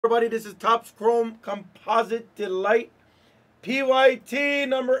Everybody, this is Topps Chrome Composite Delight PYT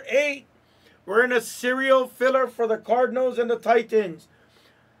number 8. We're in a serial filler for the Cardinals and the Titans.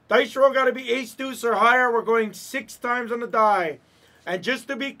 Dice roll got to be ace deuce or higher. We're going 6 times on the die. And just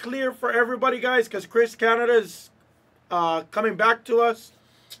to be clear for everybody, guys, because Chris Canada is coming back to us,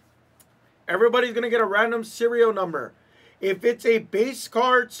 everybody's going to get a random serial number. If it's a base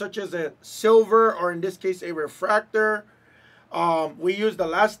card, such as a silver, or in this case, a refractor, we use the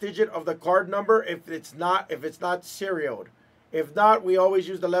last digit of the card number if it's not serialed. If not, we always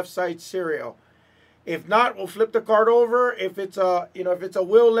use the left side serial. If not, we'll flip the card over. If it's a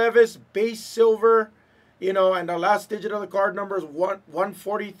Will Levis base silver, and the last digit of the card number is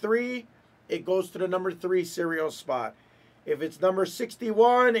 143, it goes to the number 3 serial spot. If it's number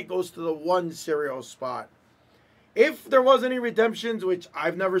 61, it goes to the 1 serial spot. If there was any redemptions, which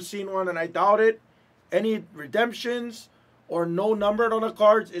I've never seen one and I doubt it, any redemptions or no numbered on the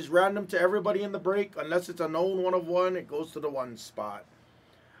cards is random to everybody in the break. Unless it's a known 1 of 1, it goes to the 1 spot.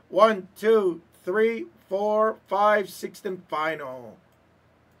 1, 2, 3, 4, 5, 6th and final.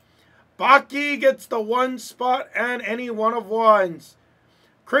 Baki gets the 1 spot and any 1 of 1s.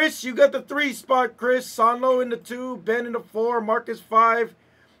 Chris, you got the 3 spot, Chris. Sanlo in the 2, Ben in the 4, Marcus 5,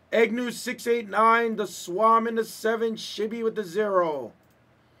 Egnew 6, 8, 9, the Swam in the 7, Shibby with the 0.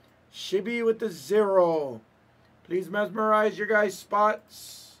 Shibby with the 0. Please mesmerize your guys'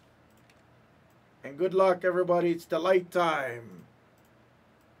 spots. And good luck, everybody. It's delight time.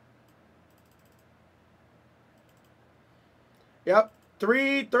 Yep.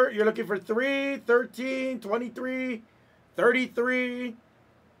 You're looking for 3, 13, 23, 33.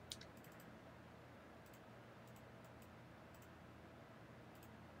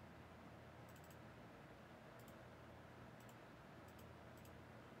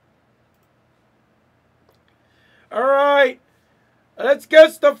 All right, let's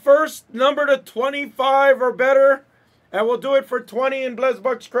guess the first number to 25 or better, and we'll do it for 20 in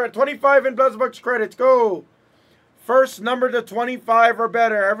Blesbucks credit. 25 in Blesbucks credits. Go. First number to 25 or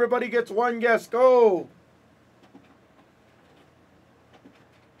better. Everybody gets 1 guess. Go.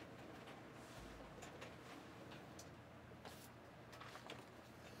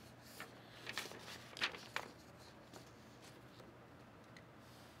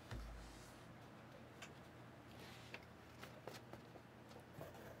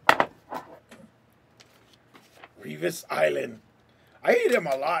 Revis Island. I eat him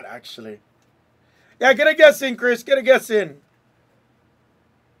a lot, actually. Yeah, get a guess in, Chris. Get a guess in.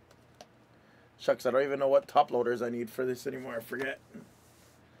 Shucks, I don't even know what top loaders I need for this anymore. I forget.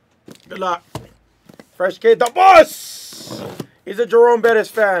 Good luck. Fresh kid, the boss! He's a Jerome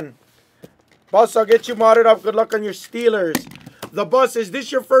Bettis fan. Boss, I'll get you modded up. Good luck on your Steelers. The boss, is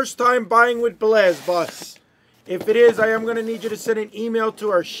this your first time buying with Blaze, boss? If it is, I am going to need you to send an email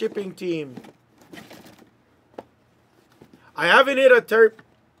to our shipping team. I haven't hit a terp.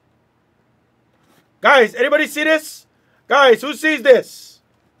 Guys, anybody see this? Guys, who sees this?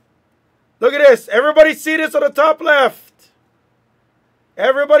 Look at this. Everybody see this on the top left?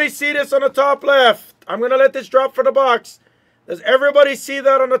 Everybody see this on the top left? I'm going to let this drop for the box. Does everybody see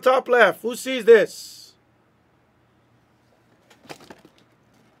that on the top left? Who sees this?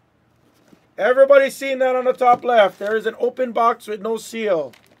 Everybody seen that on the top left. There is an open box with no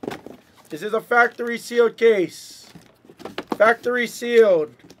seal. This is a factory sealed case. Factory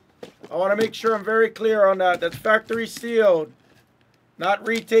sealed. I want to make sure I'm very clear on that. That's factory sealed. Not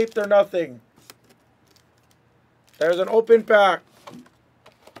retaped or nothing. There's an open pack.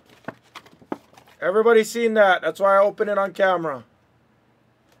 Everybody seen that. That's why I open it on camera.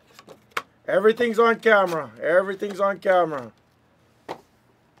 Everything's on camera. Everything's on camera.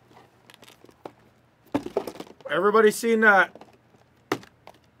 Everybody seen that.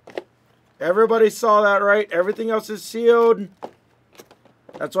 Everybody saw that, right? Everything else is sealed.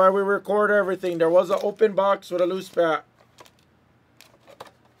 That's why we record everything. There was an open box with a loose pack.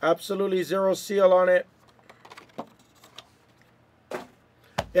 Absolutely 0 seal on it.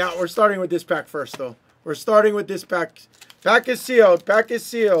 Yeah, we're starting with this pack first, though. We're starting with this pack. Pack is sealed. Pack is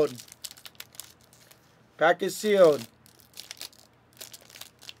sealed. Pack is sealed.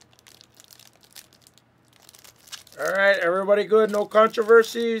 All right, everybody good? No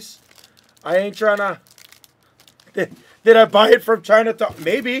controversies? I ain't trying to... Did I buy it from Chinatown?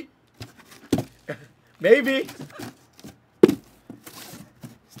 Maybe. Maybe.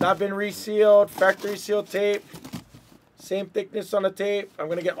 It's not been resealed. Factory sealed tape. Same thickness on the tape. I'm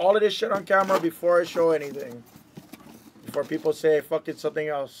going to get all of this shit on camera before I show anything. Before people say, fuck it, something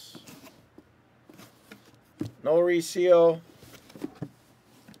else. No reseal.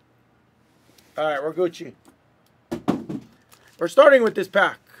 All right, we're Gucci. We're starting with this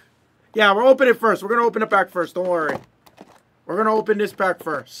pack. Yeah, we'll open it first. We're going to open the pack first. Don't worry. We're going to open this pack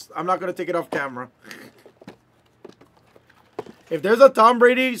first. I'm not going to take it off camera. If there's a Tom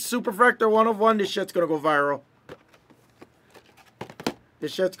Brady Superfractor 1 of 1, this shit's going to go viral.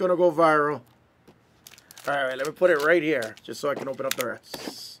 This shit's going to go viral. All right, let me put it right here just so I can open up the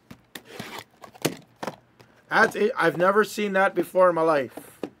rest. That's it. I've never seen that before in my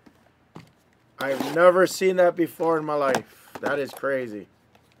life. I've never seen that before in my life. That is crazy.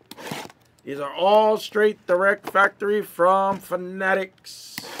 These are all straight direct factory from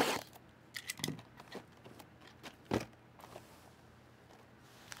Fanatics.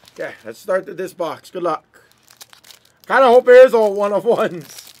 Okay, let's start with this box. Good luck. Kind of hope it is all 1 of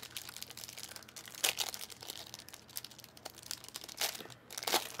 1s.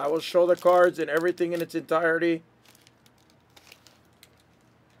 I will show the cards and everything in its entirety.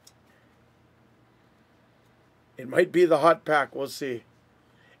 It might be the hot pack. We'll see.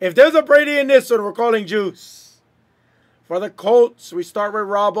 If there's a Brady in this one, we're calling juice. For the Colts, we start with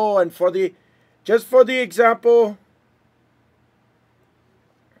Robbo. And for the, just for the example,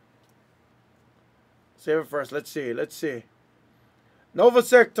 save it first. Let's see. Let's see.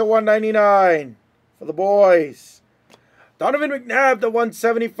 Novosek to 199 for the boys. Donovan McNabb to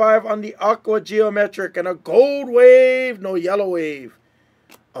 175 on the Aqua Geometric. And a gold wave, no yellow wave,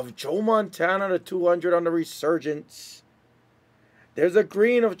 of Joe Montana to 200 on the Resurgence. There's a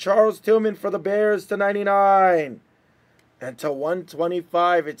green of Charles Tillman for the Bears to 99. And to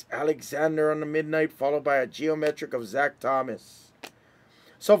 125, it's Alexander on the Midnight, followed by a geometric of Zach Thomas.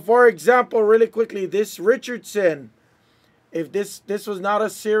 So, for example, really quickly, this Richardson, if this was not a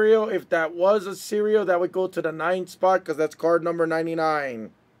serial, if that was a serial, that would go to the 9th spot because that's card number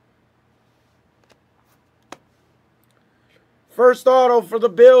 99. First auto for the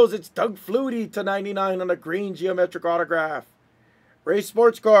Bills, it's Doug Flutie to 99 on the green geometric autograph. Ray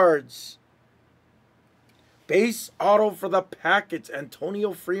Sports Cards. Base auto for the Packets,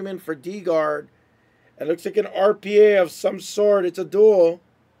 Antonio Freeman for D-Guard. It looks like an RPA of some sort. It's a duel.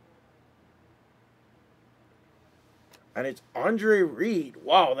 And it's Andre Reed.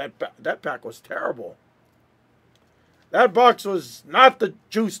 Wow, that pack was terrible. That box was not the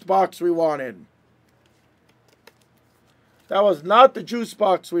juiced box we wanted. That was not the juice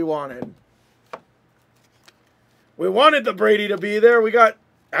box we wanted. We wanted the Brady to be there. We got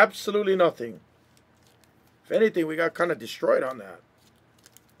absolutely nothing. If anything, we got kind of destroyed on that.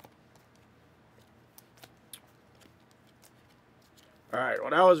 All right,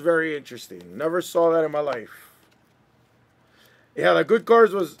 well, that was very interesting. Never saw that in my life. Yeah, the good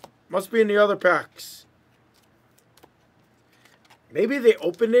cards must be in the other packs. Maybe they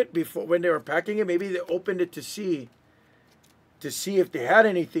opened it before when they were packing it. Maybe they opened it to see if they had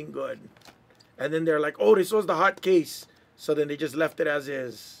anything good. And then they're like, oh, this was the hot case. So then they just left it as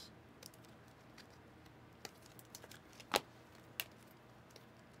is.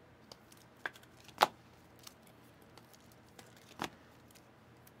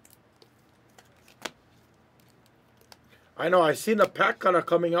 I know, I seen the pack kind of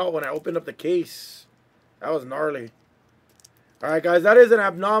coming out when I opened up the case. That was gnarly. Alright, guys, that is an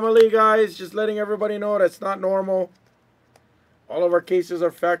abnormality, guys. Just letting everybody know that's not normal. All of our cases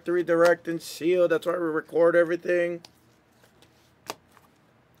are factory direct and sealed. That's why we record everything.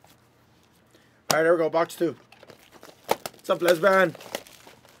 Alright, there we go. Box 2. What's up, Lesban?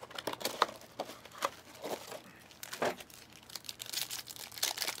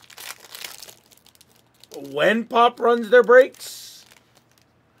 When Pop runs their breaks?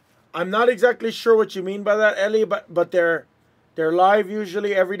 I'm not exactly sure what you mean by that, Ellie, but they're live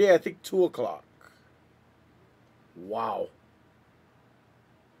usually every day, I think 2 o'clock. Wow.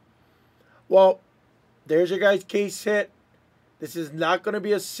 Well, there's your guys' case hit. This is not going to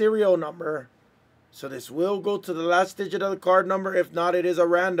be a serial number. So this will go to the last digit of the card number. If not, it is a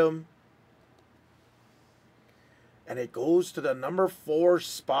random. And it goes to the number 4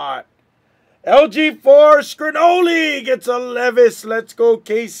 spot. LG4 Scrinoli gets a Levis. Let's go,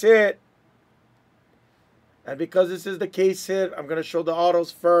 case hit. And because this is the case hit, I'm going to show the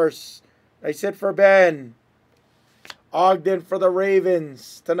autos first. Nice hit for Ben. Ogden for the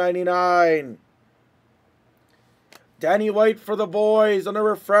Ravens to 99. Danny White for the boys on a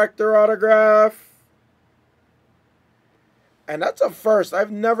refractor autograph. And that's a first.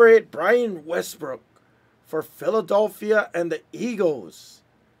 I've never hit Brian Westbrook for Philadelphia and the Eagles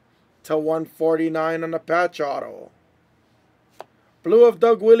to 149 on the patch auto. Blue of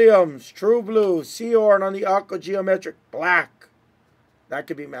Doug Williams. True Blue. Seahorn on the Aqua Geometric Black. That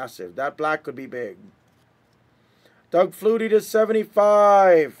could be massive. That black could be big. Doug Flutie to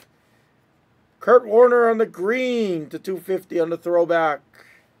 75. Kurt Warner on the green to 250 on the throwback.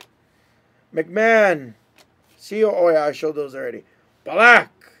 McMahon. See, oh yeah, I showed those already.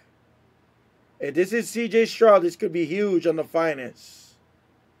 Black. Hey, this is CJ Stroud. This could be huge on the finest.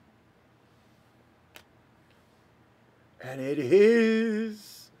 And it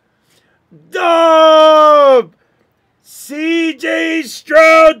is Dub! CJ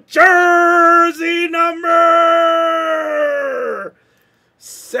Stroud jersey number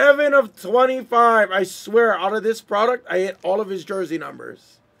 7 of 25. I swear, out of this product, I hit all of his jersey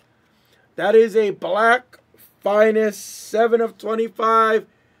numbers. That is a black finest 7 of 25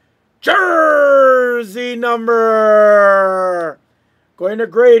 jersey number. Going to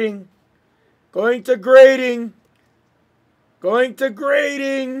grading. Going to grading. Going to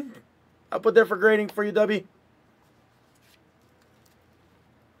grading. I'll put that for grading for you, Dubby.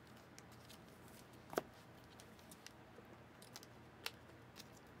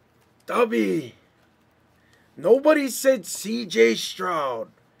 Dubby. Nobody said CJ Stroud.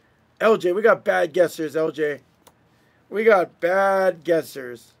 LJ, we got bad guessers, LJ. We got bad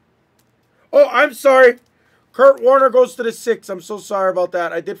guessers. Oh, I'm sorry. Kurt Warner goes to the 6. I'm so sorry about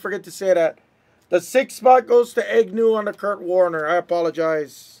that. I did forget to say that. The 6th spot goes to Agnew on the Kurt Warner. I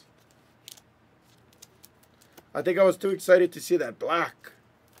apologize. I think I was too excited to see that black.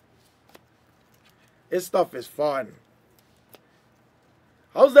 This stuff is fun.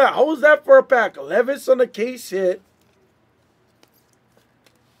 How's that? How was that for a pack? Levis on the case hit.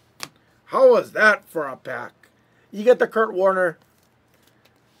 How was that for a pack? You get the Kurt Warner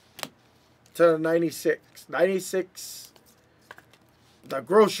to the 96. 96. The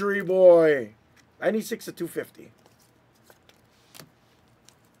grocery boy. 96 to 250.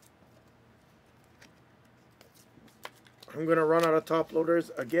 I'm going to run out of top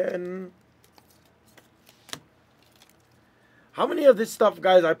loaders again. How many of this stuff,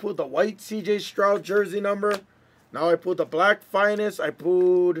 guys? I put the white CJ Stroud jersey number. Now I put the black finest. I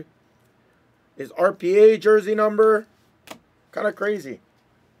put his RPA jersey number. Kind of crazy.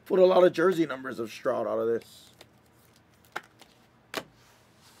 Put a lot of jersey numbers of Stroud out of this.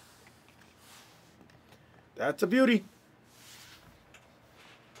 That's a beauty.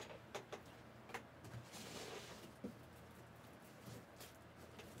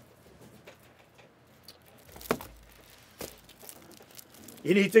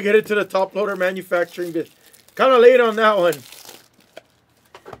 You need to get into the top loader manufacturing bit. Kind of late on that one.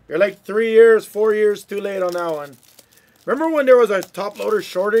 You're like 3 years, 4 years too late on that one. Remember when there was a top loader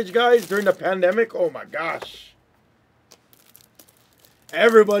shortage, guys, during the pandemic? Oh my gosh.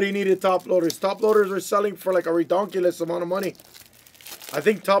 Everybody needed top loaders. Top loaders were selling for like a redonkulous amount of money. I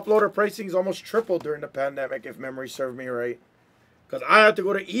think top loader pricing almost tripled during the pandemic, if memory served me right. Because I had to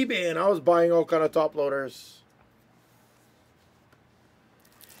go to eBay and I was buying all kind of top loaders.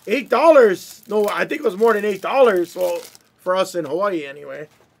 $8. No, I think it was more than $8. Well, for us in Hawaii anyway.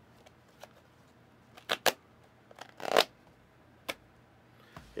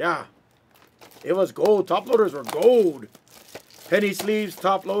 Yeah. It was gold. Top loaders were gold. Penny sleeves,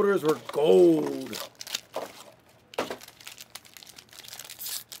 top loaders were gold.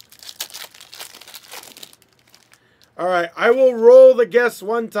 All right. I will roll the guess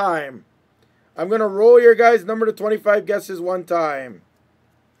one time. I'm going to roll your guys' number to 25 guesses one time.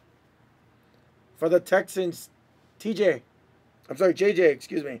 For the Texans, JJ,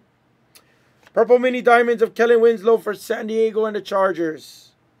 excuse me. Purple Mini Diamonds of Kellen Winslow for San Diego and the Chargers.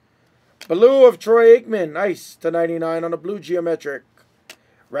 Blue of Troy Aikman, nice, to 99 on the blue geometric.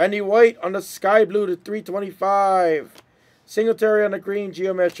 Randy White on the sky blue to 325. Singletary on the green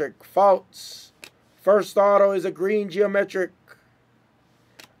geometric. Fouts. First auto is a green geometric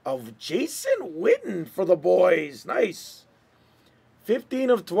of Jason Witten for the boys. Nice. 15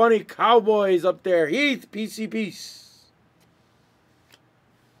 of 20 Cowboys up there. Heath, PC Peace.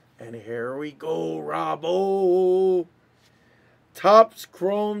 And here we go, Robbo. Topps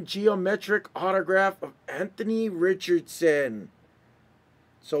Chrome Geometric Autograph of Anthony Richardson.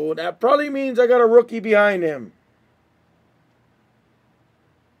 So that probably means I got a rookie behind him.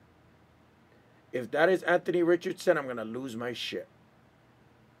 If that is Anthony Richardson, I'm going to lose my shit.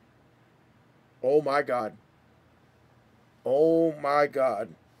 Oh my God. Oh my God.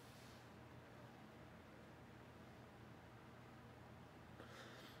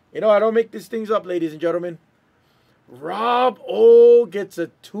 You know, I don't make these things up, ladies and gentlemen. Rob O gets a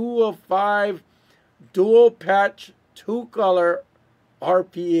 2 of 5 dual patch 2-color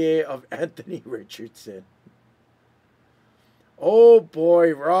RPA of Anthony Richardson. Oh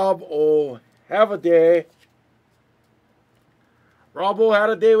boy, Rob O. Have a day. Rob O had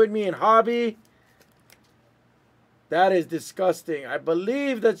a day with me in hobby. That is disgusting. I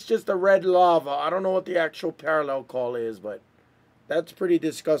believe that's just a red lava. I don't know what the actual parallel call is, but That's pretty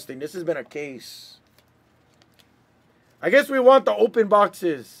disgusting. This has been a case. I guess we want the open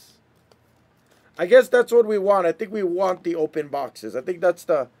boxes. I guess that's what we want. I think we want the open boxes. I think that's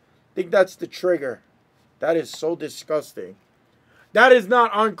the trigger. That is so disgusting. That is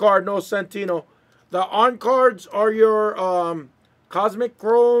not on card, no Santino. The on cards are your Cosmic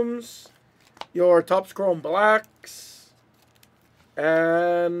Chromes, your Topps Chrome Blacks,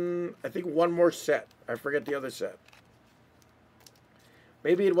 and I think one more set. I forget the other set.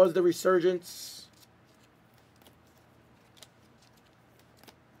 Maybe it was the Resurgence.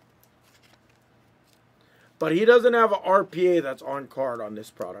 But he doesn't have an RPA that's on card on this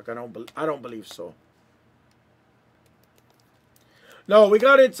product. I don't believe so. No, we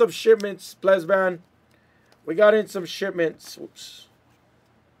got in some shipments, Plesban. We got in some shipments. Oops.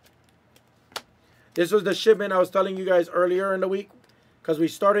 This was the shipment I was telling you guys earlier in the week. Because we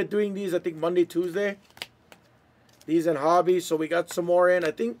started doing these, I think, Monday, Tuesday. These in Hobby. So we got some more in.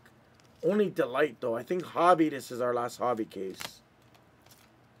 I think only Delight, though. I think Hobby, this is our last Hobby case.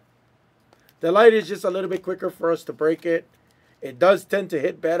 Delight is just a little bit quicker for us to break it. It does tend to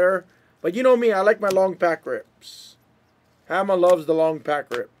hit better. But you know me, I like my long pack rips. Hammer loves the long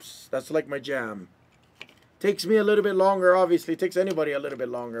pack rips. That's like my jam. Takes me a little bit longer, obviously. Takes anybody a little bit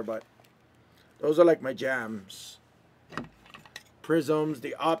longer, but those are like my jams. Prisms,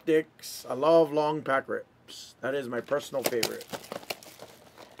 the optics. I love long pack rips. That is my personal favorite.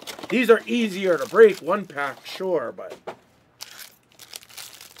 These are easier to break. One pack, sure, but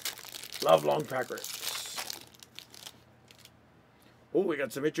love long pack rips. Oh, we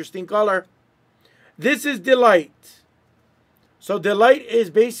got some interesting color. This is Delight. So Delight is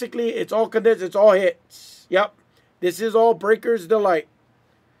basically, it's all condensed, it's all hits. Yep. This is all Breakers Delight.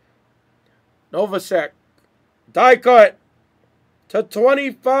 Novasec. Die cut to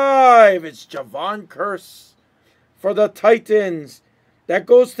 25. It's Javon Curse for the Titans. That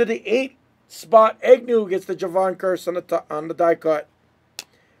goes to the 8th spot. Agnew gets the Javon Curse on the die cut.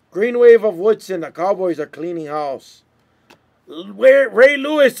 Green Wave of Woodson. The Cowboys are cleaning house. Ray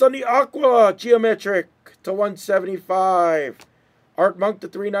Lewis on the Aqua Geometric to 175. Art Monk to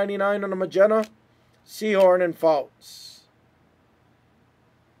 399 on the Magenta. Seahorn and Fouts.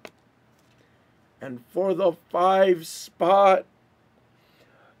 And for the 5 spot,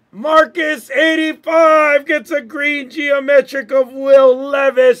 Marcus 85 gets a green geometric of Will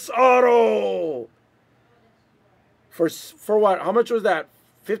Levis auto. For what? How much was that?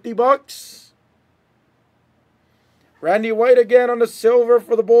 50 bucks? Randy White again on the silver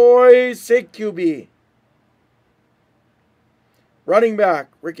for the boys. Sig QB. Running back,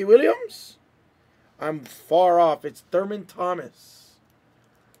 Ricky Williams. I'm far off. It's Thurman Thomas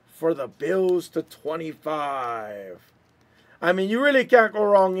for the Bills to 25. I mean, you really can't go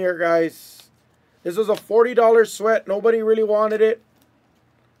wrong here, guys. This was a $40 sweat. Nobody really wanted it.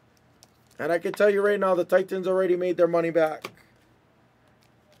 And I can tell you right now, the Titans already made their money back.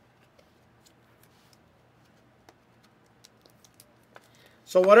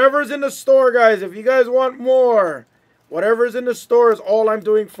 So whatever's in the store, guys, if you guys want more, whatever's in the store is all I'm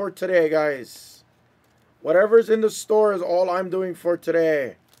doing for today, guys. Whatever's in the store is all I'm doing for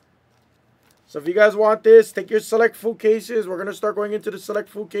today. So if you guys want this, take your select food cases. We're going to start going into the select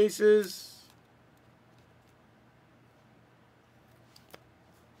food cases.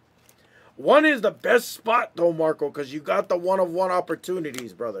 One is the best spot, though, Marco, because you got the one-of-one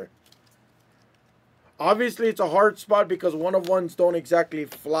opportunities, brother. Obviously, it's a hard spot because one-of-ones don't exactly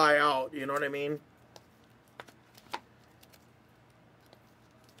fly out. You know what I mean?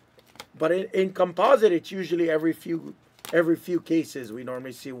 But in composite, it's usually every few cases we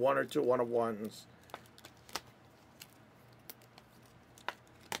normally see one or two one-of-ones.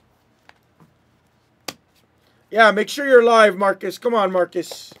 Yeah, make sure you're live, Marcus. Come on,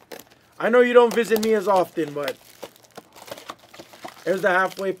 Marcus. I know you don't visit me as often, but there's the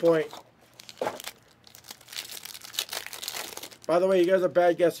halfway point. By the way, you guys are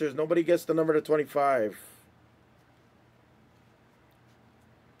bad guessers. Nobody gets the number to 25.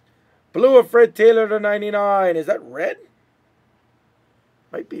 Blue of Fred Taylor to 99. Is that red?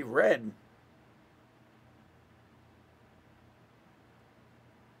 Might be red.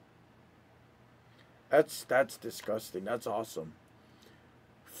 That's disgusting. That's awesome.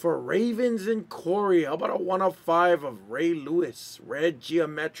 For Ravens and Corey, how about a 1 of 5 of Ray Lewis? Red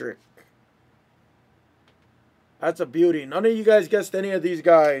geometric. That's a beauty. None of you guys guessed any of these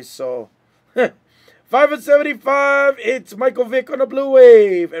guys, so 5 of 75. It's Michael Vick on the Blue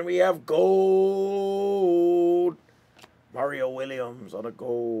Wave. And we have gold. Mario Williams on a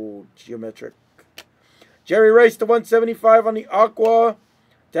gold geometric. Jerry Rice to 175 on the Aqua.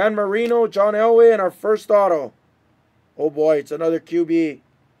 Dan Marino, John Elway, and our first auto. Oh boy, it's another QB.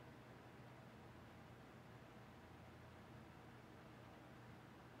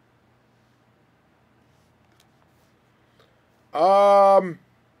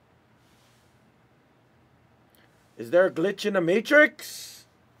 Is there a glitch in the Matrix?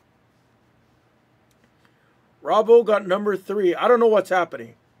 Robbo got number 3. I don't know what's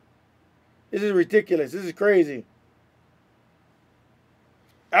happening. This is ridiculous. This is crazy.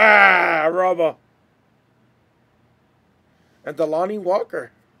 Ah, Robbo. And Delanie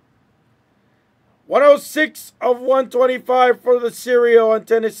Walker. 106 of 125 for the cereal on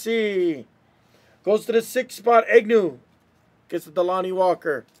Tennessee. Goes to the 6th spot. Agnew gets the Delanie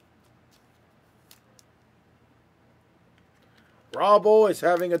Walker. Robbo is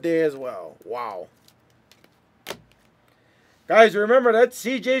having a day as well. Wow. Guys, remember that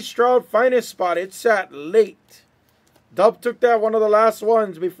CJ Stroud finest spot. It sat late. Dub took that one of the last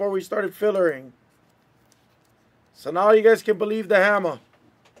ones before we started fillering. So now you guys can believe the hammer.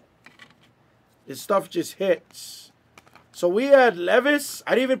 This stuff just hits. So we had Levis.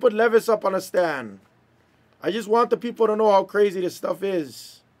 I didn't even put Levis up on a stand. I just want the people to know how crazy this stuff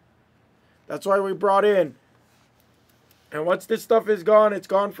is. That's why we brought in. And once this stuff is gone, it's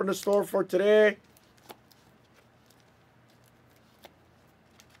gone from the store for today.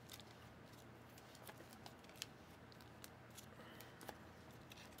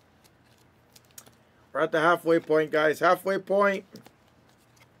 We're at the halfway point, guys. Halfway point.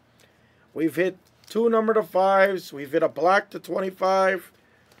 We've hit 2 number to 5s. We've hit a black to 25.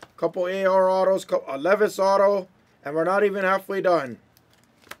 A couple AR autos. A Levis auto. And we're not even halfway done.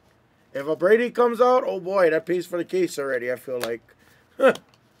 If a Brady comes out, oh boy, that pays for the case already, I feel like.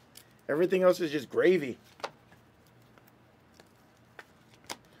 Everything else is just gravy.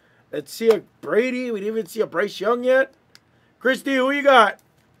 Let's see a Brady. We didn't even see a Bryce Young yet. Christy, who you got?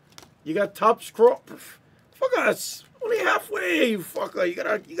 You got top scroll. Fuck us. Only halfway, you fucker. You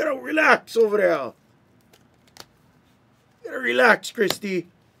gotta relax over there. You gotta relax, Christy.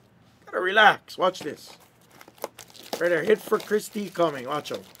 Gotta relax. Watch this. Right there. Hit for Christy coming.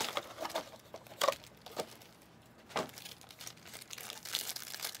 Watch him.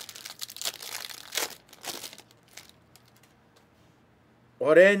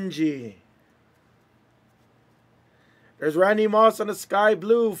 Orange. There's Randy Moss on the sky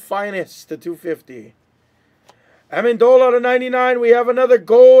blue finest to 250. Amendola to 99. We have another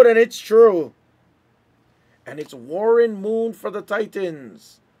gold, and it's true. And it's Warren Moon for the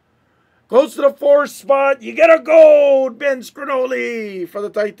Titans. Goes to the 4th spot. You get a gold. Ben Scrinoli for the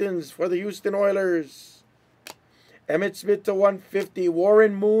Titans, for the Houston Oilers. Emmitt Smith to 150.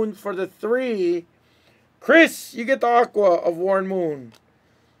 Warren Moon for the 3. Chris, you get the aqua of Warren Moon.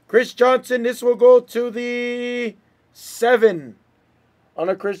 Chris Johnson, this will go to the 7 on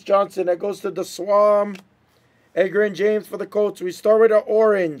a Chris Johnson. That goes to the Swam. Edgar and James for the Colts. We start with an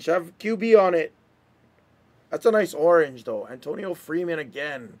orange. Have QB on it. That's a nice orange, though. Antonio Freeman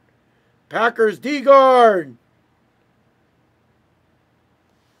again. Packers, D-Guard.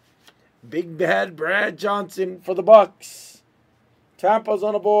 Big Bad Brad Johnson for the Bucks. Tampa's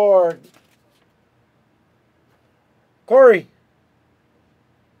on the board. Corey.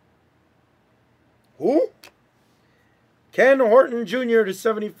 Who? Ken Horton Jr. to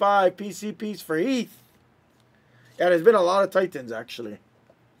 75. PCPs for Heath. Yeah, there's been a lot of Titans, actually.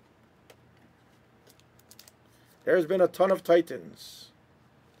 There's been a ton of Titans.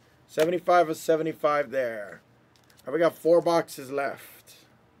 75 of 75 there. And we got 4 boxes left.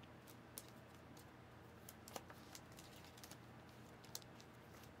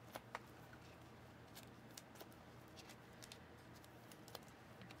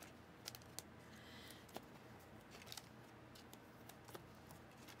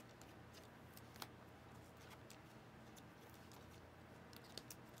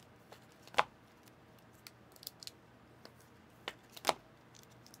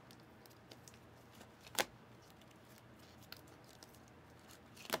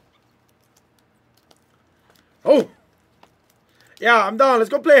 Oh! Yeah, I'm done.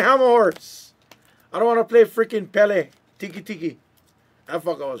 Let's go play Hammer Horse. I don't want to play freaking Pele. Tiki Tiki. That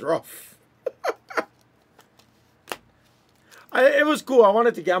fucker was rough. It was cool. I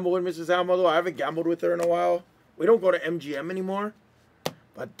wanted to gamble with Mrs. Hammer, though. I haven't gambled with her in a while. We don't go to MGM anymore.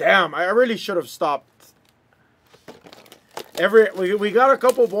 But damn, I really should have stopped. We got a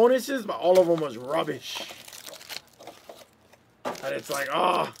couple bonuses, but all of them was rubbish. And it's like,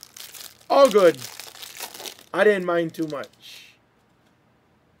 oh, all good. I didn't mind too much.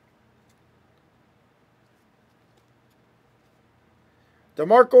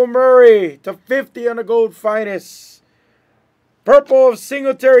 DeMarco Murray to 50 on the gold finest. Purple of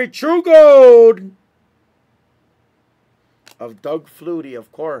Singletary, true gold. of Doug Flutie,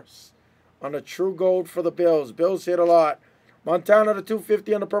 of course. On the True Gold for the Bills. Bills hit a lot. Montana to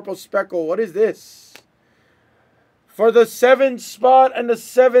 250 on the purple speckle. What is this? For the 7 spot and the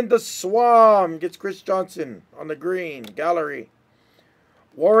 7, the Swam gets Chris Johnson on the green. Gallery.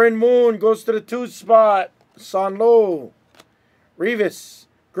 Warren Moon goes to the 2 spot. San Lo. Revis.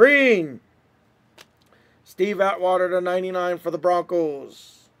 Green. Steve Atwater to 99 for the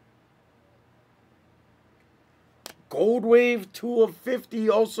Broncos. Gold Wave 2 of 50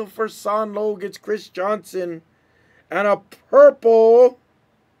 also for San Lo gets Chris Johnson. And a purple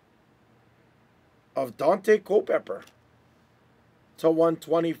of Dante Culpepper to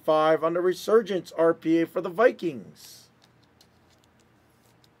 125 on the Resurgence RPA for the Vikings.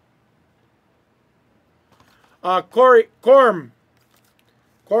 Corm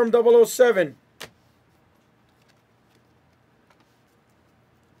 007.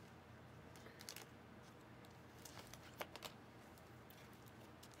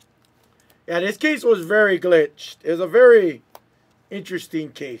 Yeah, this case was very glitched. It was a very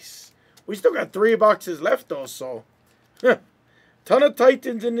interesting case. We still got 3 boxes left though, so. Ton of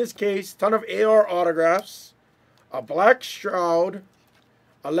Titans in this case. Ton of AR autographs. A Black Shroud.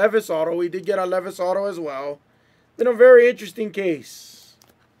 A Levis auto. We did get a Levis auto as well. Been a very interesting case.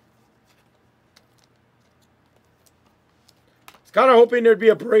 I was kind of hoping there'd be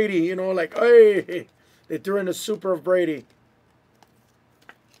a Brady, you know, like, hey, they threw in the super of Brady.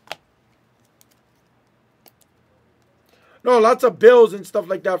 No, lots of Bills and stuff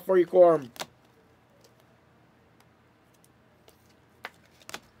like that for you, Quorum.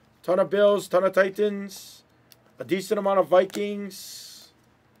 Ton of Bills, ton of Titans. A decent amount of Vikings.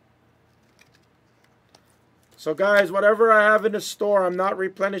 So, guys, whatever I have in the store, I'm not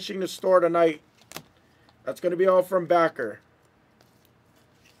replenishing the store tonight. That's going to be all from Backer.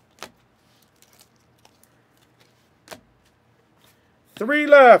 Three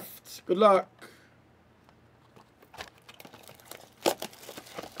left. Good luck.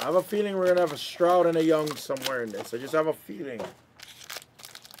 I have a feeling we're going to have a Stroud and a Young somewhere in this. I just have a feeling.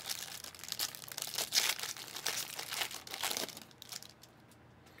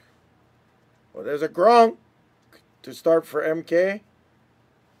 Well, there's a Gronk to start for MK.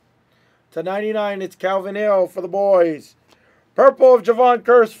 To 99, it's Calvin Hill for the boys. Purple of Javon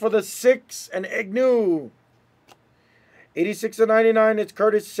Curse for the 6 and Agnew. 86 to 99, it's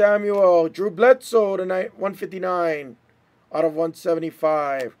Curtis Samuel. Drew Bledsoe to 159 out of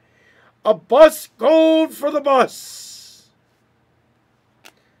 175. A Bus Gold for the Bus.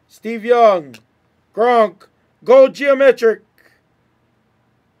 Steve Young. Gronk. Gold Geometric.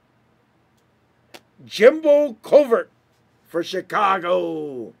 Jimbo Covert for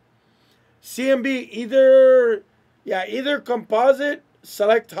Chicago. CMB either Composite,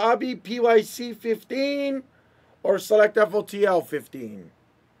 Select Hobby PYC 15, or Select FOTL 15.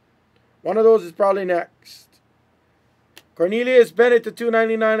 One of those is probably next. Cornelius Bennett to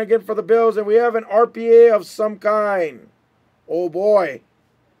 299 again for the Bills, and we have an RPA of some kind. Oh boy.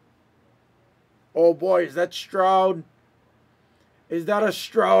 Oh boy, is that Stroud? Is that a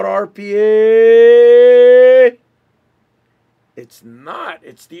Stroud RPA? It's not.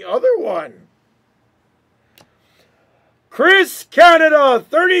 It's the other one. Chris Canada,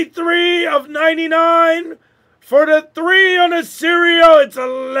 33 of 99 for the 3 on the cereal. It's a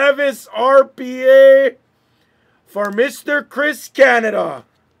Levis RPA for Mr. Chris Canada.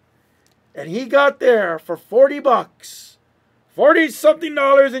 And he got there for 40 bucks. 40-something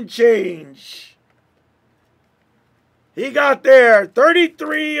dollars and change. He got there.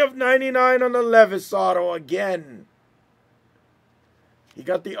 33 of 99 on the Levis auto again. He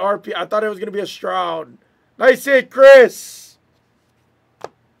got the RP. I thought it was going to be a Stroud. Nice hit, Chris.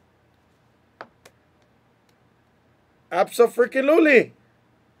 Abso-freaking-lutely.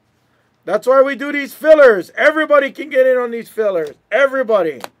 That's why we do these fillers. Everybody can get in on these fillers.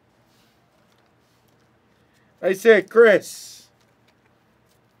 Everybody. Nice hit, Chris.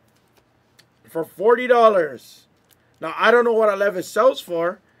 For $40. Now, I don't know what a Levis sells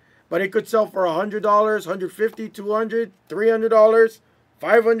for, but it could sell for $100, $150, $200, $300,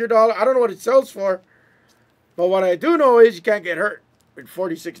 $500. I don't know what it sells for. But what I do know is you can't get hurt with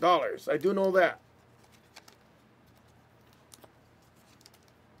 $46. I do know that.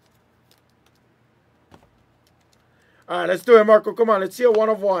 All right, let's do it, Marco. Come on, let's see a 1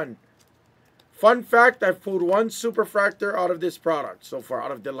 of 1. Fun fact, I've pulled 1 Superfractor out of this product so far,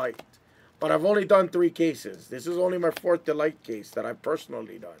 out of Delight. But I've only done 3 cases. This is only my 4th Delight case that I've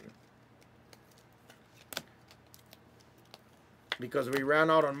personally done. Because we ran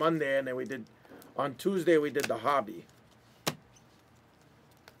out on Monday and then we did, on Tuesday we did the hobby.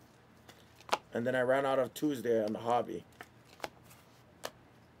 And then I ran out of Tuesday on the hobby.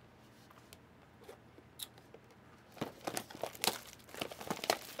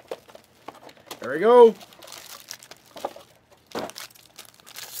 There we go.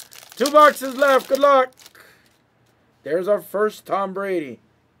 2 boxes left. Good luck. There's our first Tom Brady.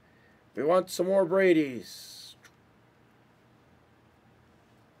 We want some more Bradys.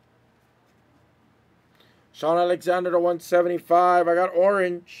 Sean Alexander to 175. I got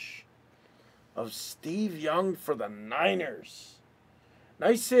orange of Steve Young for the Niners.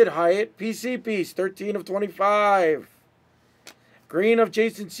 Nice hit, Hyatt. PC piece, 13 of 25. Green of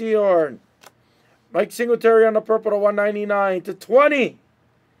Jason Seahorn. Mike Singletary on the purple to 199 to 20.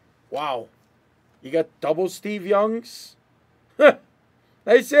 Wow. You got double Steve Youngs.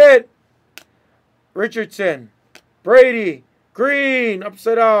 Nice hit. Richardson. Brady. Green.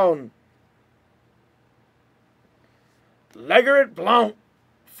 Upside down. Legarrette Blount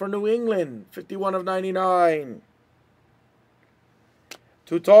for New England. 51 of 99.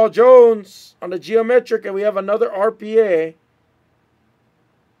 Too Tall Jones on the geometric. And we have another RPA.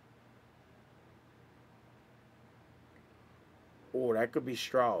 Oh, that could be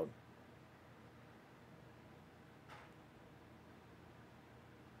Stroud.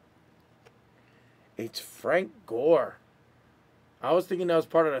 It's Frank Gore. I was thinking that was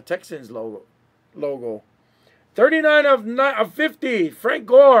part of the Texans logo. 39 of 50. Frank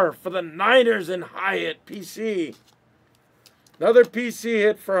Gore for the Niners and Hyatt. PC. Another PC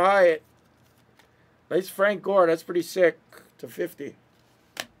hit for Hyatt. Nice Frank Gore. That's pretty sick. To 50.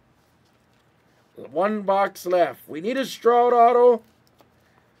 1 box left. We need a Stroud auto.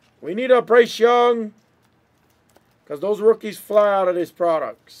 We need a Bryce Young. Because those rookies fly out of these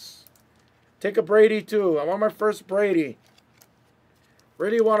products. Take a Brady too. I want my first Brady.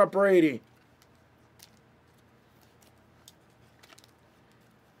 Really want a Brady.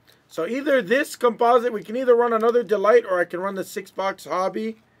 So either this composite, we can either run another Delight or I can run the 6-box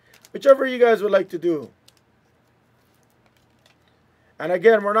hobby. Whichever you guys would like to do. And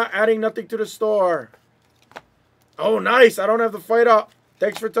again, we're not adding nothing to the store. Oh, nice. I don't have to fight up.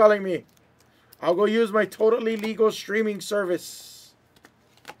 Thanks for telling me. I'll go use my totally legal streaming service.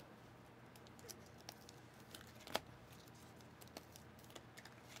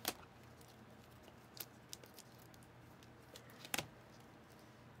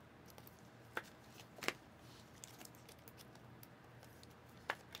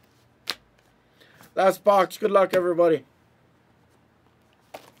 Last box. Good luck, everybody.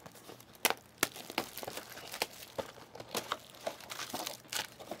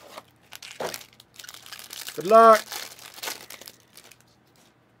 Good luck.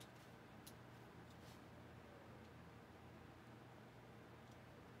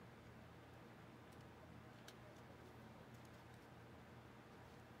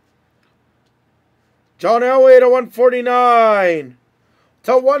 John Elway to 149.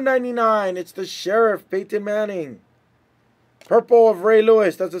 To 199, it's the Sheriff, Peyton Manning. Purple of Ray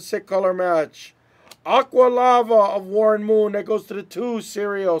Lewis, that's a sick color match. Aqua Lava of Warren Moon, that goes to the 2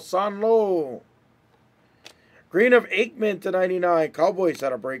 cereal, San Lo. Green of Aikman to 99, Cowboys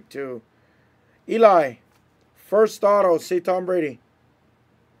had a break too. Eli, first auto, say Tom Brady.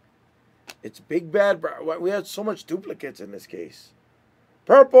 It's Big Bad, we had so much duplicates in this case.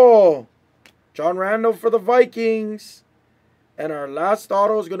 Purple, John Randall for the Vikings. And our last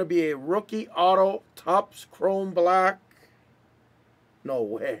auto is going to be a rookie auto, Topps Chrome Black. No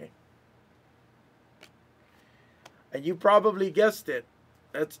way. And you probably guessed it.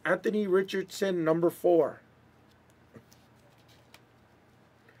 That's Anthony Richardson, number 4.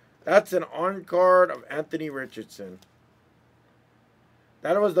 That's an on card of Anthony Richardson.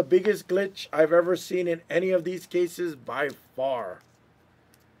 That was the biggest glitch I've ever seen in any of these cases by far.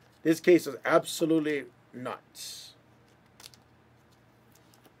 This case was absolutely nuts.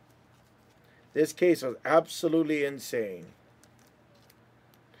 This case was absolutely insane.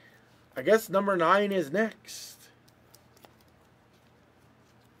 I guess number 9 is next.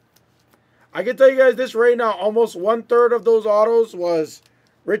 I can tell you guys this right now. Almost 1/3 of those autos was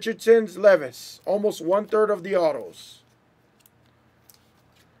Richardson's Levis. Almost 1/3 of the autos.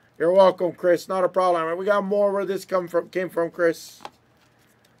 You're welcome, Chris. Not a problem. We got more where this came from, Chris.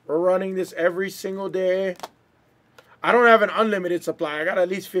 We're running this every single day. I don't have an unlimited supply. I got at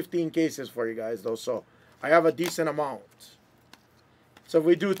least 15 cases for you guys, though, so I have a decent amount. So if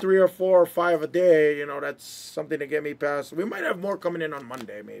we do 3 or 4 or 5 a day, you know, that's something to get me past. We might have more coming in on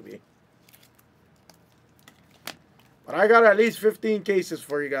Monday, maybe. But I got at least 15 cases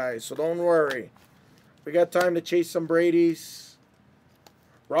for you guys, so don't worry. We got time to chase some Brady's.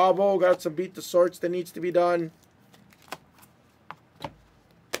 Robbo got some beat the sorts that needs to be done.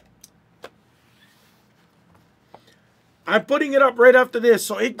 I'm putting it up right after this,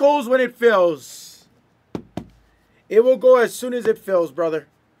 so it goes when it fills. It will go as soon as it fills, brother.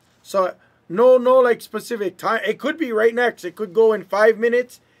 So No, like specific time. It could be right next. It could go in 5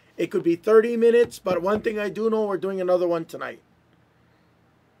 minutes. It could be 30 minutes. But one thing I do know, we're doing another one tonight.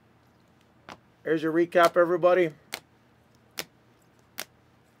 Here's your recap, everybody.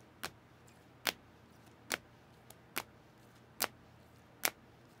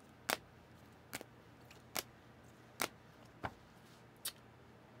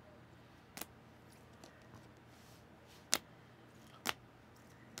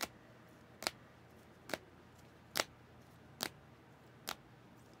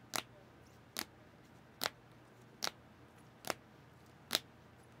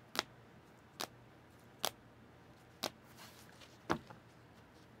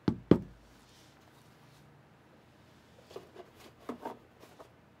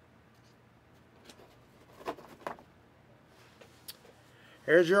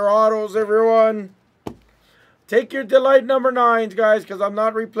 Here's your autos, everyone. Take your Delight number 9s, guys, because I'm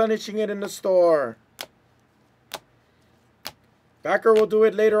not replenishing it in the store. Backer will do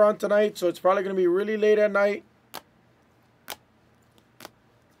it later on tonight, so it's probably going to be really late at night.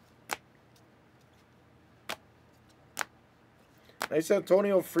 Nice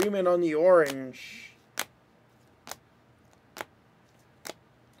Antonio Freeman on the orange.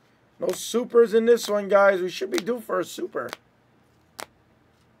 No supers in this one, guys. We should be due for a super.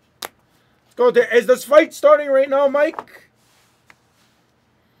 Go there. Is this fight starting right now, Mike?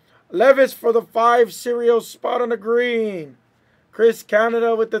 Levis for the 5 serial spot on the green. Chris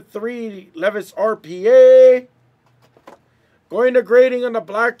Canada with the 3 Levis RPA. Going to grading on the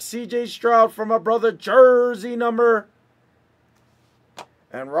black CJ Stroud from my brother jersey number.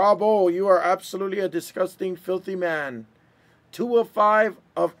 And Robbo, you are absolutely a disgusting, filthy man. 2 of 5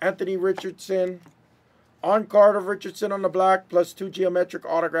 of Anthony Richardson. On card of Richardson on the black, plus 2 geometric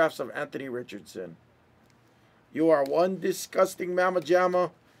autographs of Anthony Richardson. You are one disgusting mama jamma,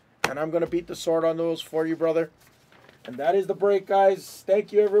 and I'm going to beat the sword on those for you, brother. And that is the break, guys.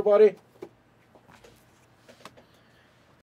 Thank you, everybody.